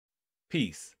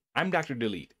Peace. I'm Dr.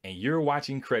 Delete, and you're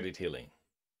watching Credit Healing.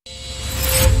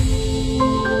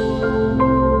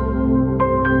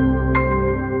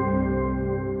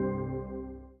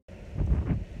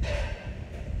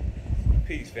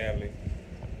 Peace, family.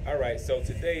 All right, so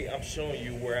today I'm showing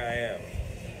you where I am.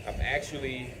 I'm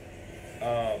actually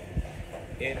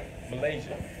in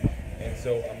Malaysia, and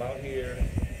so I'm out here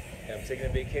and I'm taking a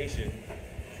vacation.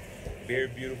 Very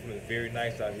beautiful and very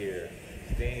nice out here.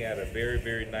 Staying at a very,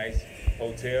 very nice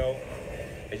hotel.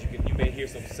 As you may hear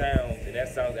some sounds, and that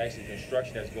sounds actually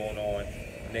construction that's going on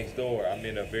next door. I'm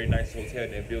in a very nice hotel,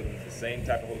 and they're building the same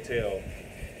type of hotel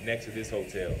next to this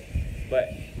hotel. But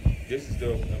this is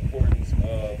the importance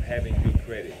of having good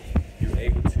credit. You're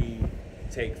able to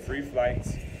take free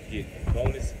flights, get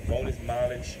bonus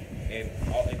mileage, and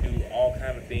do all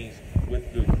kind of things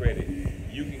with good credit.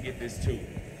 You can get this too.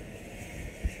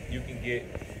 You can get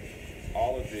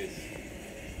all of this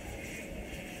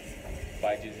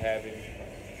by just having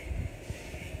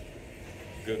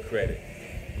good credit.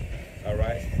 All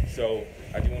right, so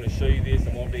I just want to show you this.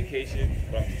 I'm on vacation,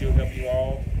 but I'm still helping you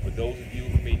all. For those of you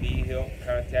who may need help,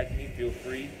 contact me, feel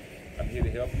free. I'm here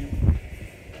to help you.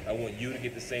 I want you to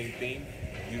get the same thing.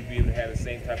 You to be able to have the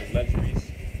same type of luxuries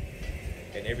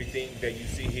and everything that you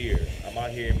see here. I'm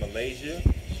out here in Malaysia,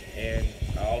 and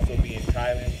I'll also be in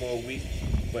Thailand for a week,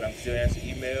 but I'm still answering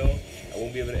email. I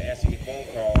won't be able to answer your phone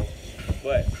calls,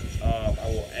 but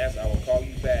I will call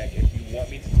you back if you want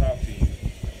me to talk to you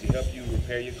to help you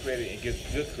repair your credit and get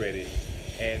good credit,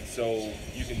 and so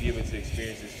you can be able to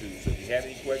experience this too. So if you have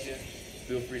any questions,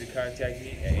 feel free to contact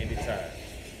me at any time.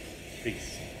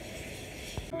 Peace.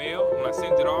 Mail, when I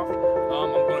send it off,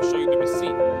 I'm going to show you the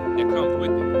receipt that comes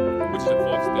with it, which is the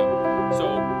fourth step.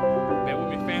 So bear with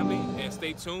me, family, and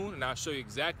stay tuned, and I'll show you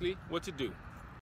exactly what to do.